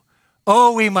you.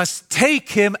 Oh, we must take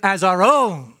him as our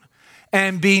own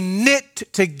and be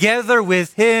knit together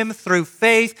with him through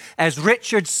faith. As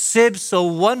Richard Sibbes so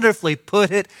wonderfully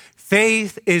put it,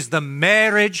 faith is the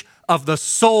marriage of the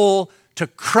soul to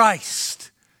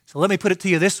Christ. So let me put it to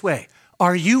you this way.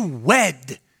 Are you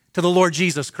wed to the Lord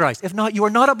Jesus Christ? If not, you are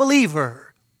not a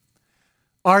believer.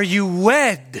 Are you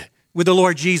wed with the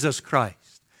Lord Jesus Christ?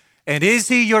 And is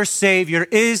he your Savior?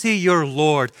 Is he your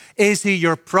Lord? Is he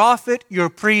your prophet, your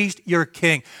priest, your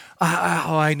king?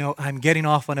 I know I'm getting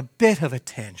off on a bit of a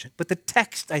tangent, but the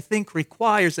text, I think,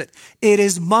 requires it. It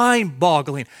is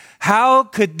mind-boggling. How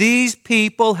could these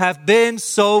people have been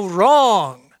so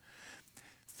wrong?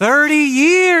 30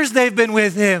 years they've been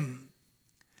with him.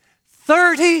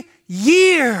 30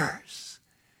 years.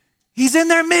 He's in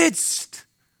their midst.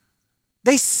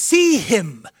 They see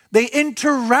him. They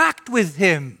interact with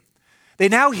him. They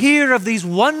now hear of these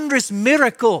wondrous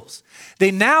miracles.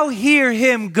 They now hear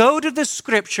him go to the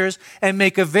scriptures and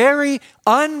make a very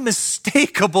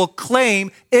unmistakable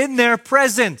claim in their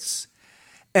presence.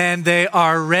 And they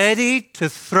are ready to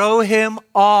throw him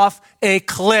off a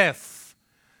cliff.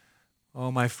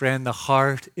 Oh, my friend, the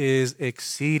heart is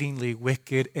exceedingly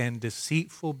wicked and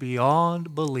deceitful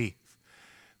beyond belief.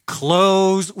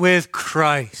 Close with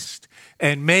Christ.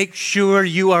 And make sure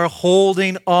you are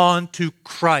holding on to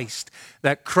Christ,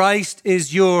 that Christ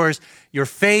is yours. Your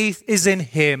faith is in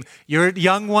him. Your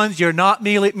young ones, you're not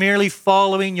merely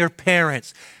following your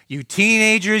parents. You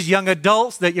teenagers, young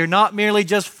adults, that you're not merely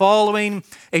just following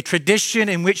a tradition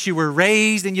in which you were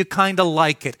raised and you kind of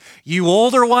like it. You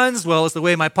older ones, well, it's the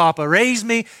way my papa raised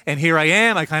me, and here I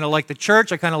am. I kind of like the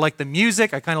church. I kind of like the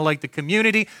music. I kind of like the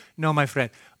community. No, my friend,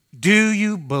 do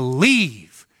you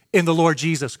believe in the Lord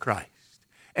Jesus Christ?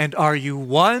 And are you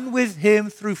one with him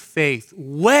through faith,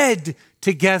 wed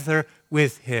together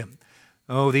with him?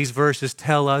 Oh, these verses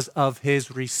tell us of his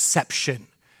reception.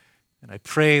 And I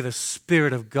pray the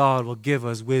Spirit of God will give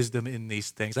us wisdom in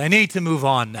these things. I need to move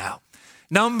on now.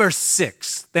 Number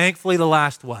 6, thankfully the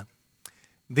last one.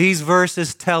 These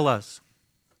verses tell us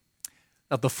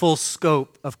of the full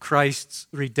scope of Christ's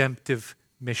redemptive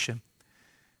mission.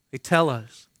 They tell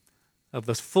us of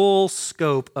the full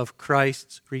scope of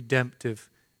Christ's redemptive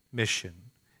mission.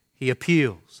 He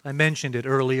appeals. I mentioned it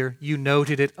earlier. You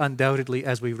noted it undoubtedly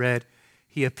as we read.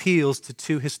 He appeals to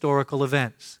 2 historical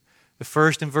events. The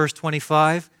first, in verse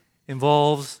 25,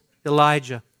 involves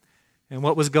Elijah and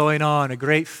what was going on, a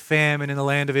great famine in the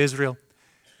land of Israel.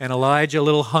 And Elijah, a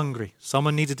little hungry.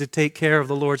 Someone needed to take care of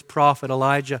the Lord's prophet,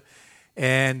 Elijah.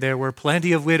 And there were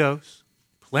plenty of widows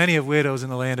in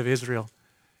the land of Israel.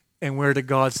 And where did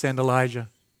God send Elijah?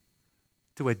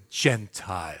 To a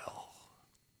Gentile.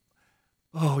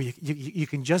 Oh, you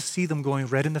can just see them going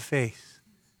red in the face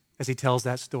as he tells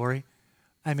that story.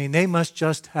 I mean, they must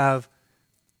just have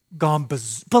gone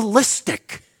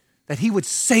ballistic that he would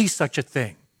say such a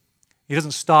thing. He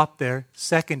doesn't stop there.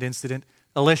 Second incident,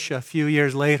 Elisha, a few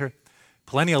years later.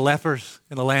 Plenty of lepers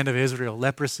in the land of Israel.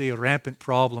 Leprosy, a rampant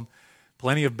problem.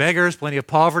 Plenty of beggars, plenty of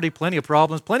poverty, plenty of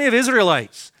problems, plenty of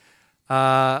Israelites.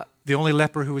 The only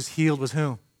leper who was healed was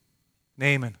whom?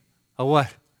 Naaman. A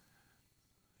what?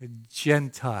 A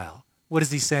Gentile. What is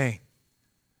he saying?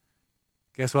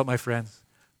 Guess what, my friends?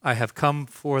 I have come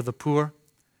for the poor,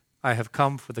 I have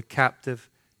come for the captive,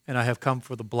 and I have come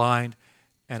for the blind.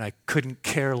 and I couldn't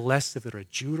care less if they're a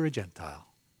Jew or a Gentile,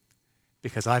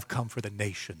 because I've come for the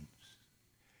nations.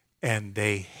 And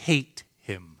they hate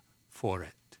him for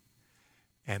it.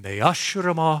 And they usher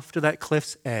him off to that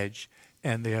cliff's edge,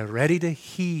 and they are ready to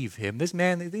heave him. This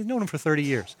man, they've known him for 30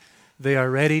 years. They are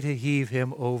ready to heave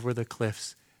him over the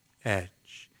cliff's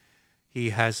edge. He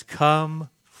has come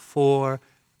for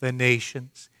the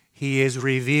nations. He is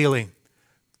revealing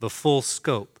the full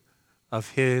scope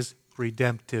of his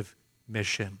redemptive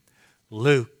mission.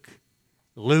 Luke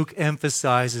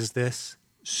emphasizes this,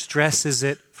 stresses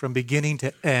it from beginning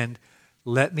to end.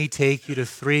 Let me take you to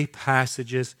 3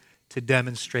 passages to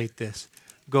demonstrate this.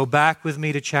 Go back with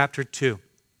me to chapter 2.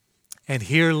 And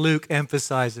here Luke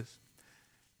emphasizes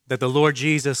that the Lord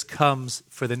Jesus comes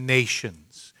for the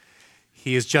nations.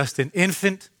 He is just an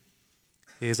infant.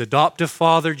 His adoptive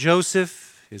father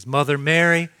Joseph, his mother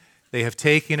Mary, they have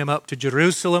taken him up to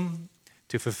Jerusalem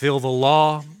to fulfill the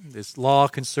law, this law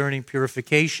concerning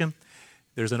purification.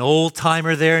 There's an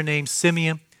old-timer there named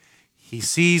Simeon. He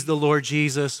sees the Lord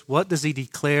Jesus. What does he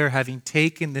declare, having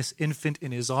taken this infant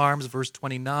in his arms? Verse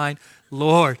 29,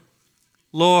 Lord,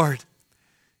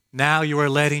 now you are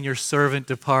letting your servant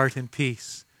depart in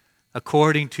peace,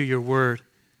 according to your word.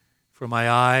 For my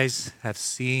eyes have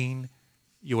seen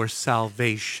your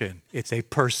salvation. It's a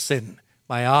person.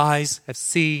 My eyes have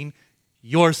seen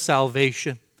your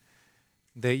salvation,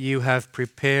 that you have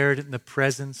prepared in the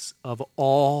presence of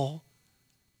all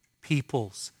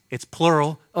peoples. It's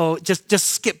plural. Oh, just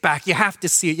skip back. You have to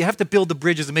see it. You have to build the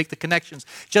bridges and make the connections.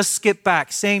 Just skip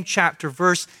back. Same chapter,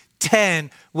 verse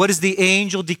 10. What does the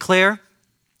angel declare?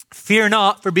 Fear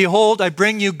not, for behold, I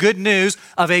bring you good news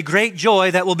of a great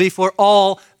joy that will be for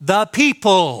all the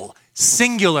people.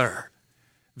 Singular.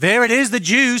 There it is, the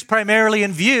Jews primarily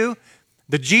in view.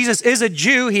 The Jesus is a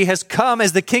Jew. He has come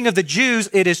as the King of the Jews.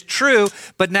 It is true.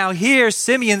 But now here,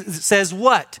 Simeon says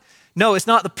what? No, it's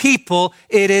not the people.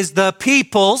 It is the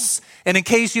peoples. And in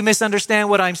case you misunderstand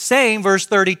what I'm saying, verse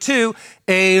 32,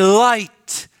 a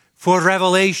light for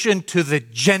revelation to the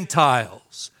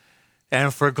Gentiles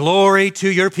and for glory to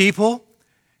your people,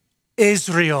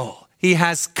 Israel. He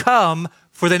has come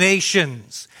for the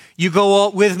nations. You go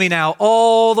with me now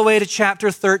all the way to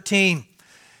chapter 13.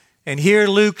 And here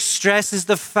Luke stresses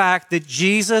the fact that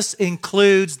Jesus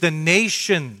includes the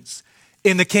nations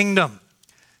in the kingdom.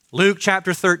 Luke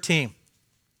chapter 13.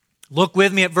 Look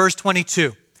with me at verse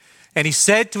 22. And he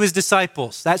said to his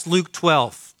disciples, that's Luke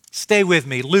 12. Stay with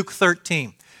me, Luke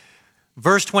 13.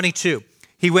 Verse 22.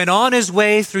 He went on his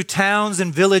way through towns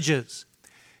and villages,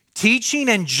 teaching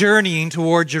and journeying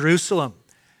toward Jerusalem.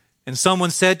 And someone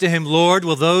said to him, Lord,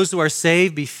 will those who are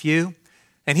saved be few?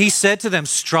 And he said to them,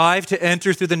 strive to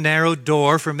enter through the narrow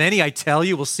door, for many, I tell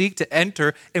you, will seek to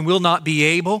enter and will not be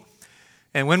able.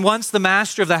 And when once the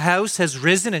master of the house has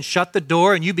risen and shut the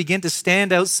door, and you begin to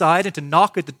stand outside and to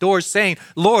knock at the door, saying,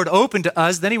 Lord, open to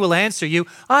us, then he will answer you,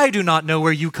 I do not know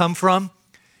where you come from.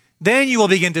 Then you will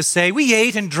begin to say, we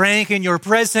ate and drank in your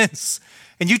presence,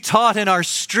 and you taught in our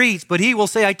streets. But he will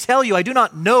say, I tell you, I do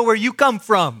not know where you come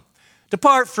from.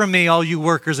 Depart from me, all you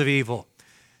workers of evil.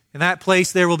 In that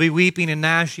place there will be weeping and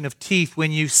gnashing of teeth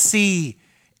when you see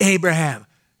Abraham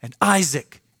and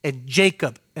Isaac and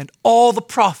Jacob and all the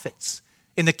prophets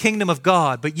in the kingdom of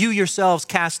God, but you yourselves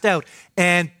cast out,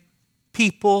 and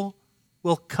people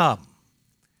will come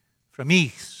from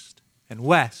east and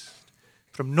west,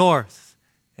 from north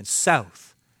and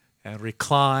south, and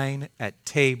recline at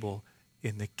table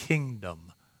in the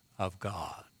kingdom of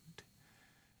God.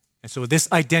 And so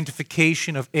this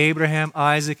identification of Abraham,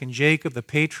 Isaac, and Jacob, the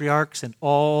patriarchs, and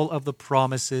all of the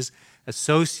promises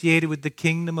associated with the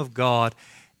kingdom of God,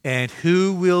 and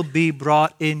who will be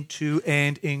brought into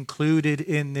and included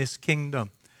in this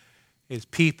kingdom is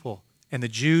people. And the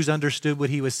Jews understood what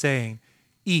he was saying.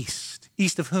 East.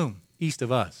 East of whom? East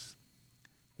of us.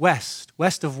 West.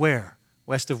 West of where?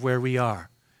 West of where we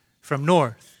are. From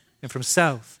north and from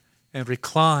south. And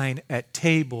recline at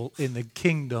table in the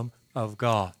kingdom of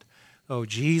God. Oh,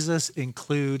 Jesus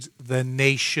includes the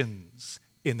nations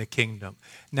in the kingdom.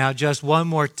 Now, just one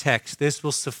more text. This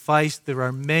will suffice. There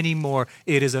are many more.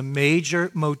 It is a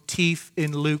major motif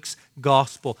in Luke's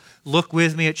gospel. Look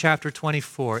with me at chapter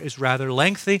 24. It's rather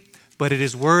lengthy, but it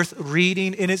is worth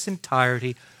reading in its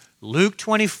entirety. Luke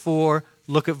 24,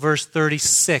 look at verse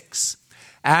 36.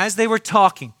 As they were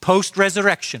talking,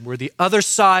 post-resurrection, we're the other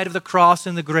side of the cross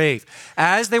and the grave.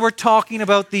 As they were talking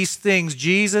about these things,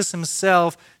 Jesus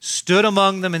himself stood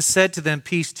among them and said to them,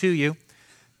 peace to you.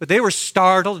 But they were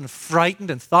startled and frightened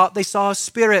and thought they saw a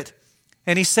spirit.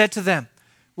 And he said to them,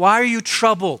 why are you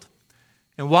troubled?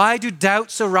 And why do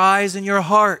doubts arise in your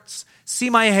hearts? See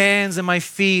my hands and my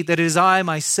feet, that it is I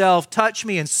myself. Touch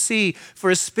me and see, for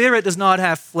a spirit does not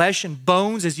have flesh and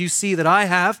bones as you see that I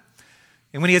have.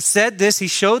 And when he had said this, he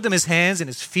showed them his hands and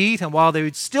his feet. And while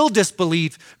they still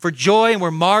disbelieved for joy and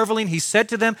were marveling, he said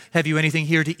to them, have you anything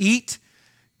here to eat?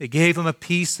 They gave him a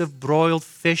piece of broiled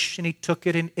fish, and he took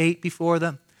it and ate before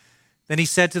them. Then he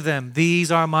said to them,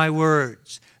 these are my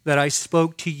words that I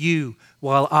spoke to you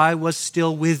while I was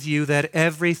still with you, that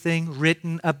everything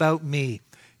written about me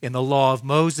in the law of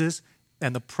Moses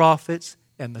and the prophets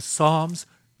and the Psalms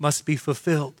must be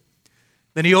fulfilled.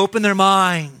 Then he opened their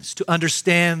minds to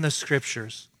understand the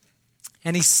Scriptures.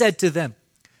 And he said to them,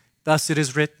 thus it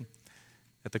is written,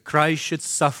 that the Christ should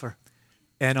suffer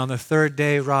and on the third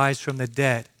day rise from the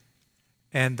dead,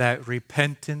 and that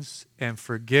repentance and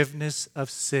forgiveness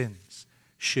of sins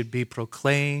should be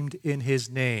proclaimed in his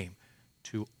name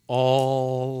to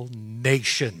all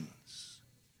nations,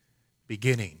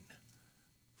 beginning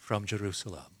from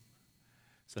Jerusalem.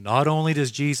 So not only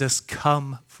does Jesus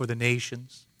come for the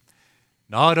nations,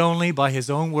 not only by his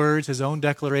own words, his own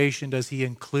declaration, does he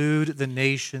include the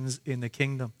nations in the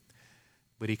kingdom,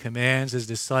 but he commands his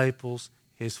disciples,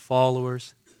 his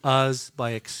followers, us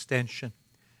by extension,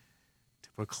 to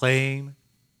proclaim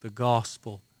the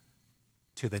gospel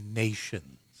to the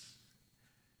nations.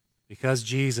 Because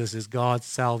Jesus is God's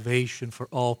salvation for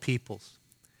all peoples,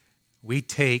 we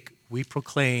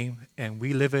proclaim, and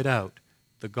we live it out,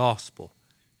 the gospel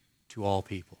to all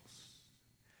peoples.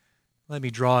 Let me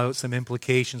draw out some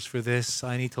implications for this.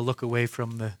 I need to look away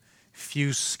from the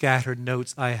few scattered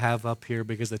notes I have up here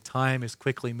because the time is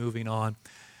quickly moving on.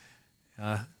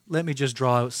 Let me just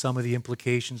draw out some of the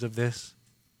implications of this.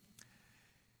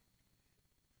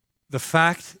 The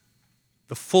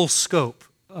full scope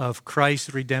of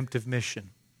Christ's redemptive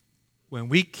mission, when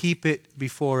we keep it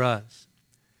before us,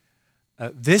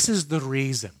 this is the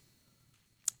reason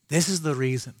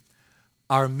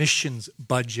our missions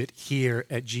budget here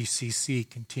at GCC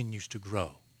continues to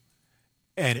grow.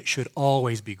 And it should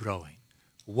always be growing.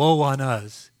 Woe on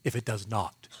us if it does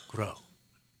not grow.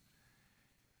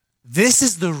 This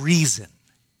is the reason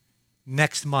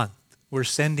next month we're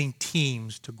sending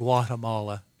teams to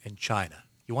Guatemala and China.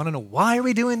 You want to know why are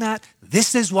we doing that?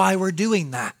 This is why we're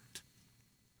doing that.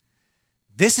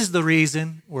 This is the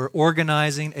reason we're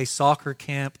organizing a soccer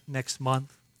camp next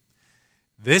month.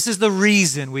 This is the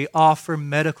reason we offer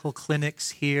medical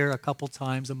clinics here a couple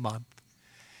times a month.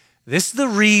 This is the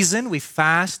reason we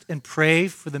fast and pray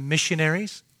for the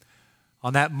missionaries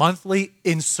on that monthly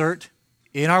insert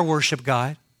in our worship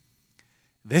guide.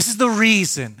 This is the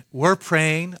reason we're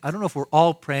praying. I don't know if we're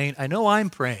all praying. I know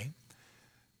I'm praying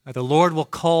that the Lord will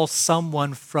call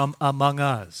someone from among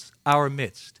us, our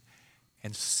midst,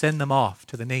 and send them off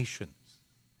to the nations.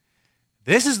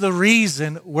 This is the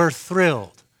reason we're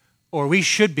thrilled, or we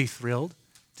should be thrilled,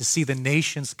 to see the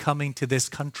nations coming to this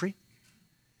country.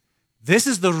 This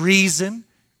is the reason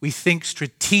we think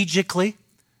strategically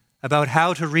about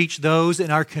how to reach those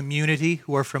in our community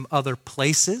who are from other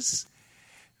places.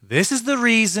 This is the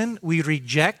reason we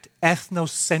reject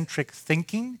ethnocentric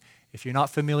thinking. If you're not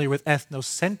familiar with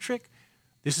ethnocentric,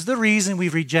 this is the reason we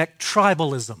reject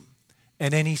tribalism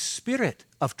and any spirit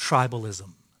of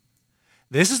tribalism.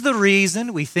 This is the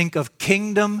reason we think of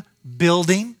kingdom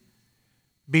building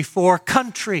before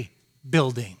country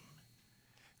building.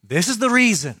 This is the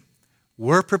reason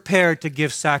we're prepared to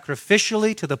give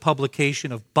sacrificially to the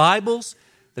publication of Bibles,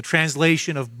 the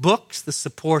translation of books, the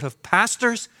support of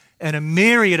pastors, and a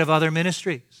myriad of other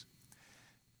ministries.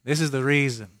 This is the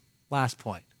reason, last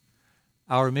point,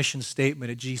 our mission statement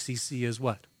at GCC is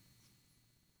what?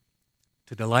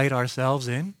 To delight ourselves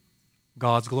in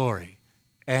God's glory.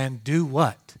 And do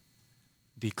what?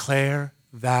 Declare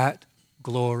that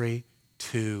glory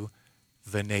to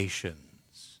the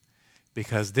nations.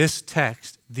 Because this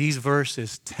text, these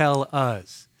verses tell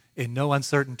us in no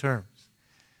uncertain terms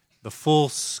the full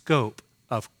scope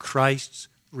of Christ's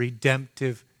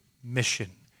redemptive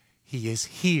mission. He is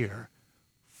here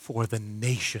for the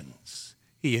nations.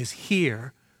 He is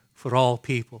here for all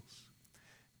peoples.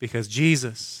 Because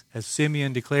Jesus, as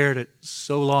Simeon declared it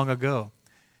so long ago,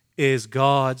 is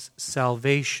God's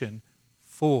salvation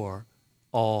for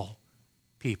all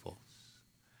peoples.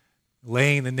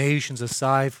 Laying the nations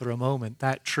aside for a moment,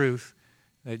 that truth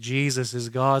that Jesus is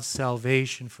God's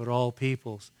salvation for all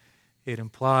peoples, it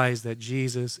implies that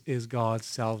Jesus is God's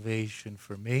salvation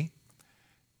for me,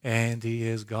 and he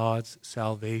is God's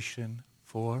salvation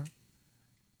for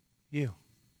you.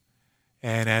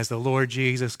 And as the Lord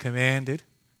Jesus commanded,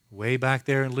 way back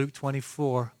there in Luke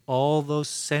 24, all those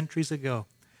centuries ago,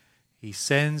 he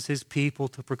sends his people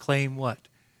to proclaim what?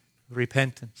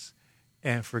 Repentance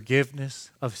and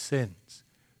forgiveness of sins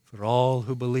for all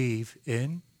who believe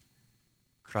in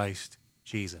Christ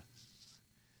Jesus.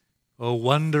 Oh,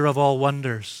 wonder of all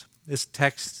wonders. This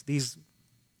text, this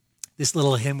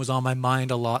little hymn was on my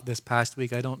mind a lot this past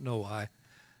week. I don't know why.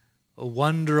 A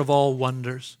wonder of all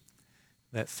wonders,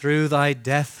 that through thy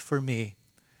death for me,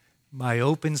 my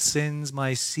open sins,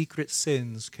 my secret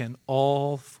sins can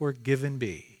all forgiven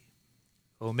be.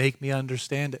 Oh, make me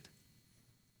understand it.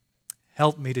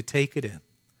 Help me to take it in,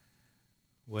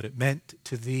 what it meant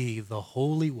to thee, the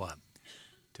Holy One,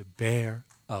 to bear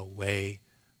away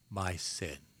my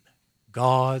sin.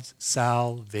 God's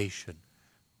salvation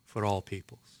for all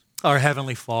peoples. Our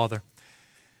Heavenly Father,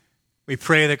 we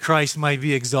pray that Christ might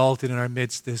be exalted in our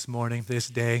midst this morning, this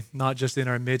day, not just in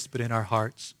our midst, but in our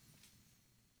hearts.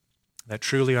 That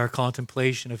truly our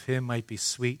contemplation of Him might be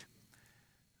sweet.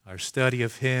 Our study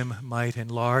of Him might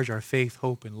enlarge our faith,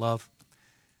 hope, and love.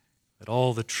 That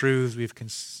all the truths we've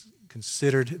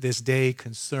considered this day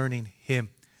concerning Him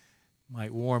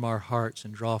might warm our hearts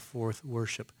and draw forth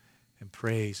worship and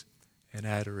praise and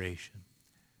adoration.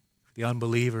 For the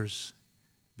unbelievers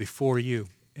before you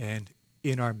and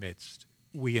in our midst,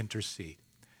 we intercede.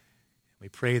 We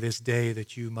pray this day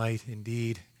that you might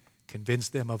indeed convince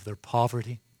them of their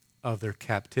poverty, of their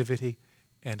captivity,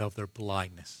 and of their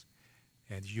blindness.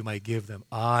 And you might give them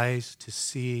eyes to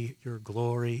see your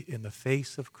glory in the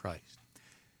face of Christ,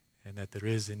 and that there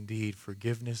is indeed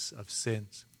forgiveness of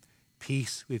sins,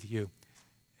 peace with you,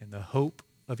 and the hope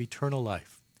of eternal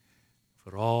life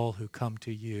for all who come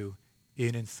to you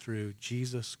in and through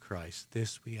Jesus Christ.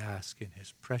 This we ask in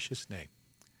His precious name.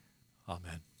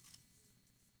 Amen.